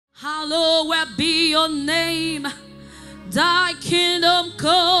Hallowed be your name. Thy kingdom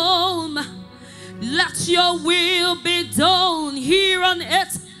come. Let your will be done here on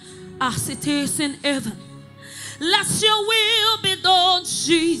earth as it is in heaven. Let your will be done,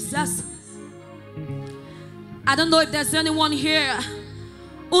 Jesus. I don't know if there's anyone here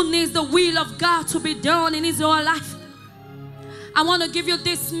who needs the will of God to be done in his own life. I want to give you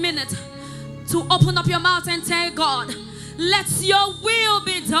this minute to open up your mouth and tell God, let your will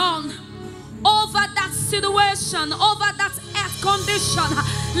be done over that situation, over that health condition.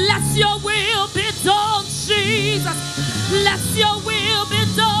 Let your will be done, Jesus. Let your will be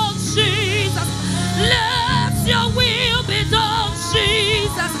done, Jesus. Let your will be done,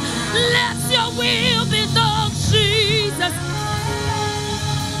 Jesus. Let your will be done, Jesus.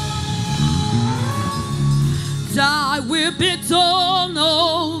 Thy will be done,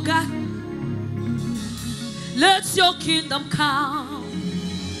 oh God. Let your kingdom come.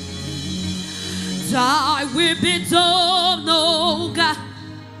 Thy will be done, oh God.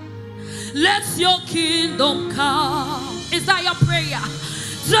 Let your kingdom come. Is that your prayer?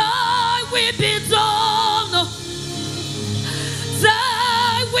 Thy will be done.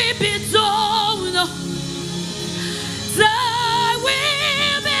 Thy will be done. Thy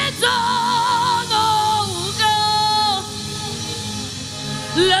will be done, oh God.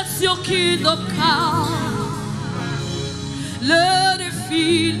 Let your kingdom come. Let it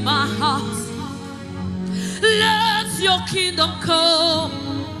fill my heart. Let your kingdom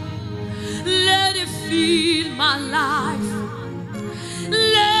come. Let it fill my life.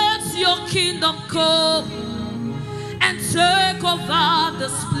 Let your kingdom come and take over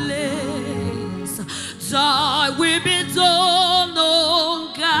this place. Thy will be done,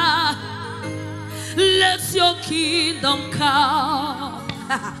 oh God. Let your kingdom come.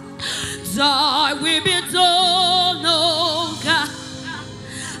 Thy will be done, oh God.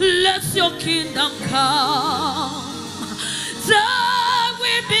 Let your kingdom come. Thy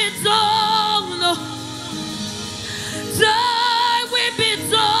will be done. Thy will be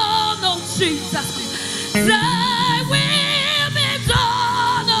done, oh Jesus. Thy will be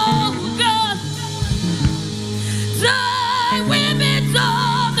done, oh God. Thy will be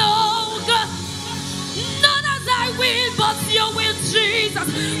done, oh God. Not as I will, but your will, Jesus.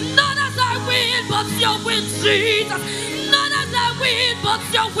 Not as I will, but your will, Jesus. Not as I will, but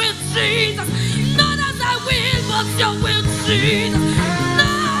your will, Jesus. Not as I will, but your will, Jesus.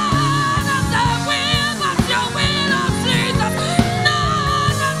 Not as I will, but your will, oh Jesus.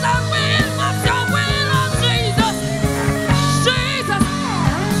 Not as I will, but your will, oh Jesus. Jesus.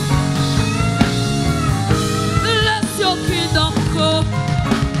 Let your kingdom come.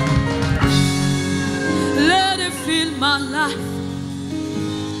 Let it fill my life.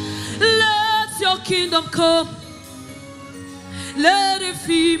 Let your kingdom come. Let it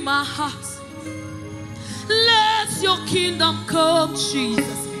fill my heart. Let your kingdom come,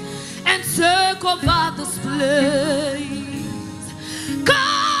 Jesus, and take over this place.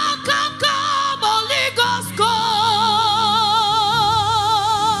 Come, come, come, Holy Ghost, come.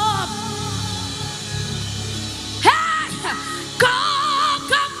 Hey, come,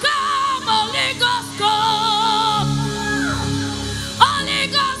 come, come, Holy Ghost, come. Holy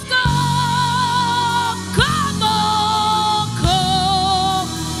Ghost, come. Come on, come.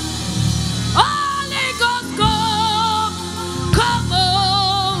 Holy Ghost, come. Come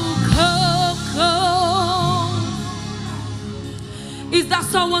on, come. Is that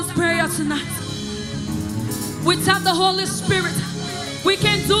someone's prayer tonight? Without the Holy Spirit, we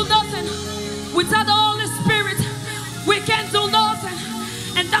can do nothing. Without the Holy Spirit, we can do nothing.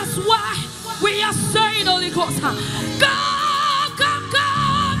 And that's why we are saying, Holy Ghost, come, come,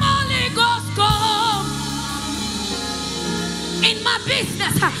 come, Holy Ghost, come. In my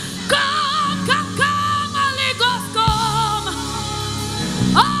business, come, come, come, Holy Ghost, come.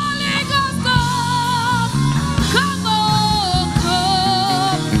 Holy Ghost, come. Come on,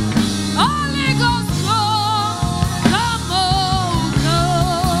 come. Holy Ghost, come. Come on,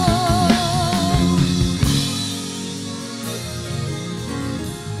 come.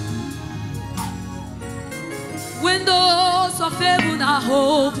 Windows of heaven are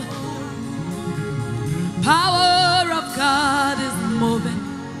open. Power of God is moving.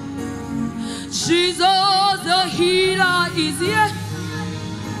 Jesus the healer is here.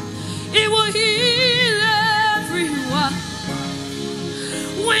 He will heal everyone.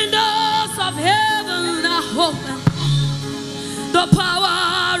 Windows of heaven are open. The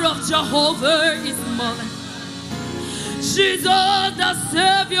power of Jehovah is moving. Jesus the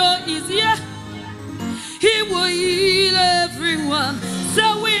Savior is here. He will heal everyone.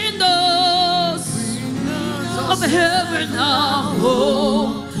 The windows of heaven are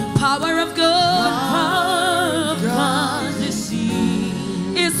open.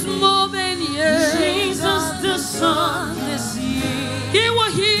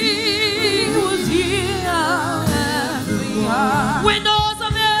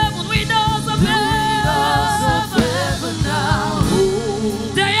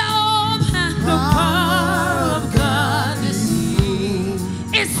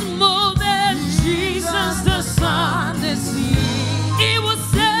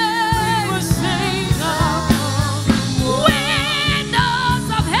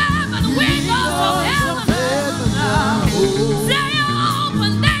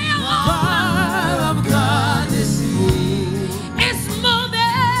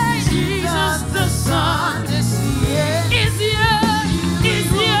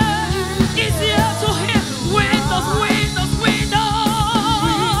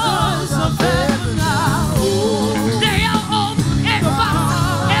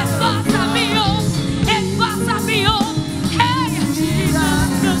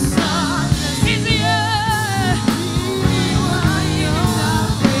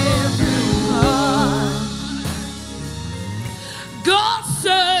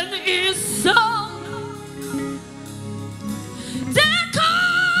 his son. They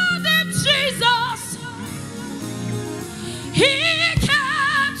called him Jesus. He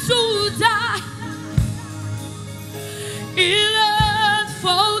came to die. Heal and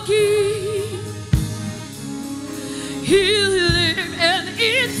forgive. He lived and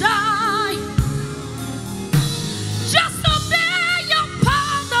he died. Just obey your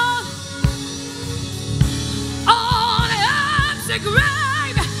pardon. On empty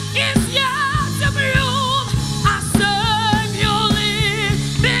grave is yet to prove a Savior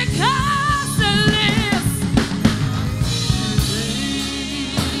lives because he lives.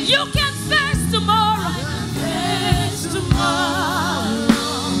 You can face tomorrow.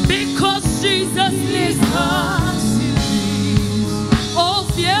 Because Jesus lives. All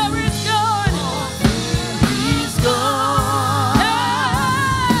fear is gone. He's gone.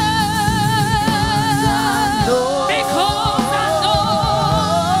 Because I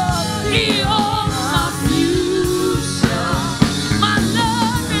know He owns my future. My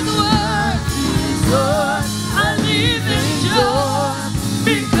love is worth I live in joy.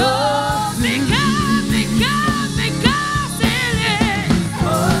 Because He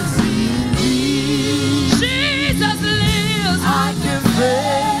lives. Jesus lives. I can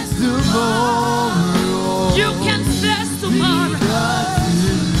face tomorrow. You can face tomorrow.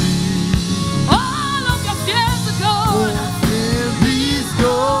 All of your fears are gone. He's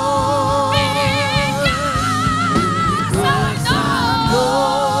gone. Because I know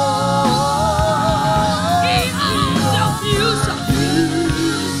He owns your future.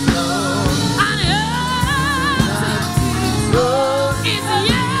 And everything is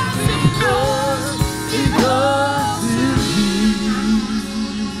yet to come.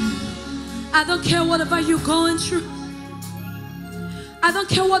 I don't care whatever you're going through. I don't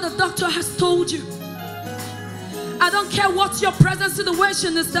care what the doctor has told you. I don't care what your present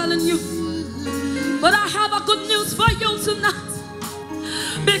situation is telling you. But I have a good news for you tonight.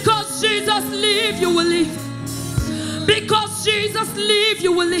 Because Jesus lives, you will live. Because Jesus lives,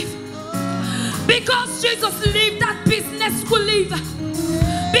 you will live. Because Jesus lives, that business will live.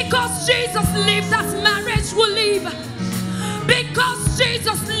 Because Jesus lives, that marriage will live. Because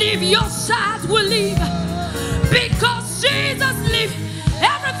Jesus lives, your child will live. Because Jesus lives,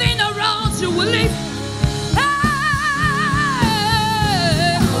 everything around you will live. Hey,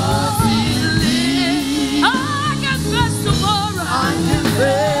 I can face tomorrow. I can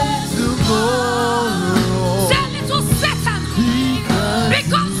face tomorrow. Tell it to Satan.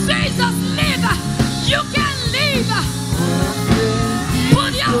 Because Jesus lives, you can live.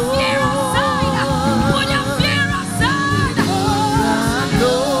 Put your fear aside. Put your fear aside.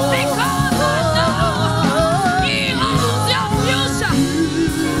 Because I know He owns your future.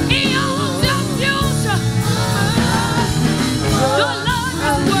 He owns your future. Your life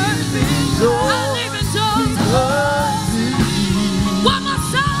is worth it. I live in joy. One more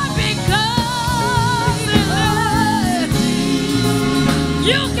time, because He lives.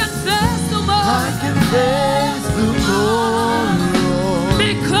 You can face tomorrow. I can face tomorrow.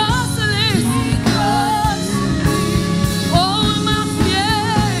 Because He lives. All my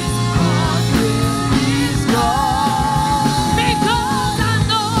fears. He's gone. Because I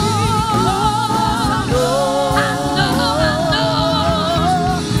know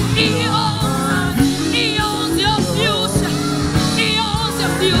He owns your future. He owns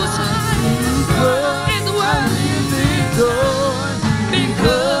your future. His word.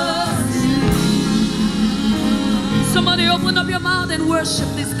 Because somebody open up your mouth and worship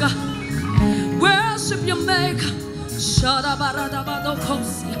this God. Worship your Maker.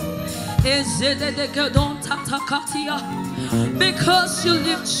 Because you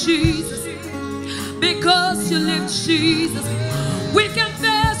live, Jesus. Because you live, Jesus. We can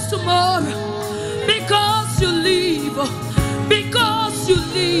face tomorrow. Because you live. Because you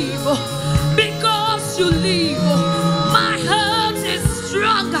live. Because you live. My heart is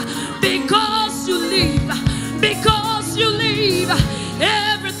stronger. Because you live. Because you live.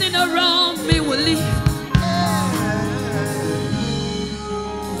 Everything around me will live.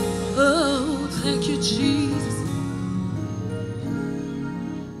 Oh, thank you, Jesus.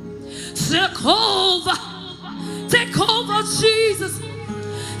 Take over. Take over, Jesus.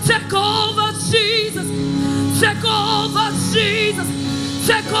 Take over, Jesus. Take over, Jesus.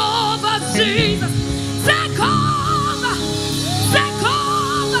 Take over, Jesus. Take over. Take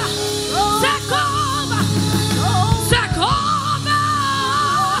over. Take over. Take over.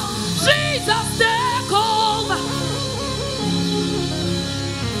 Jesus, take over.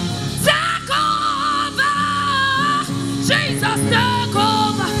 Take over. Jesus, take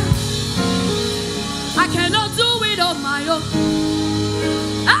over. I cannot do it on my own.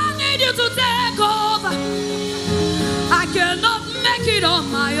 I make it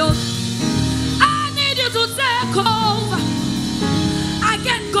on my own. I need you to take over. I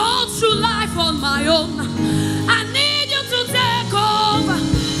can't go through life on my own. I need you to take over.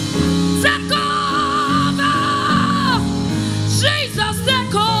 Take over. Jesus,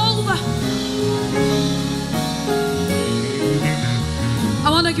 take over. I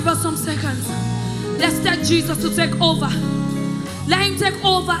want to give us some seconds. Let's tell Jesus to take over. Let him take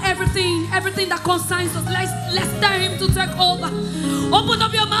over everything that concerns us. Let's tell him to take over. Open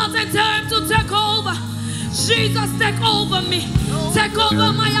up your mouth and tell him to take over. Jesus, take over me. Take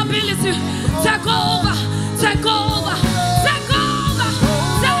over my ability. Take over. Take over. Take over.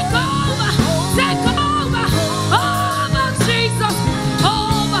 Take over. Take over. Over, Jesus.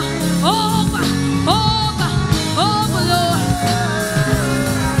 Over. Over. Over. Over, Lord.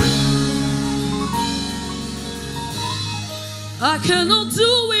 I cannot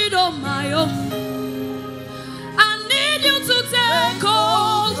do it on my own. I need you to take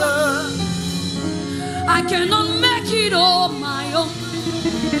over. I cannot make it on my own.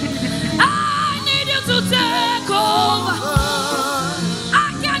 I need you to take over.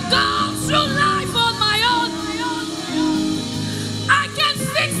 I can't go through life on my own. I can't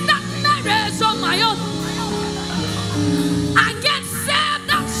fix that marriage on my own. I can't save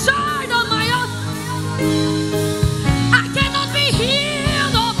that child on my own. I cannot be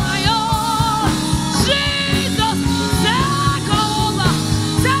healed on my own. Jesus, take over.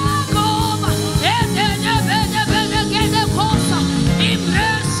 Take over.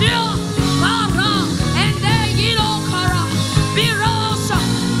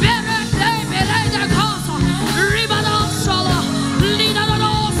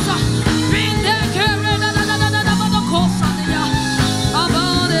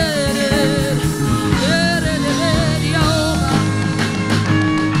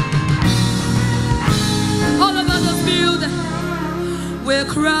 All over this building, we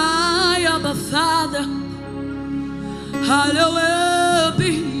cry, Abba Father, hallowed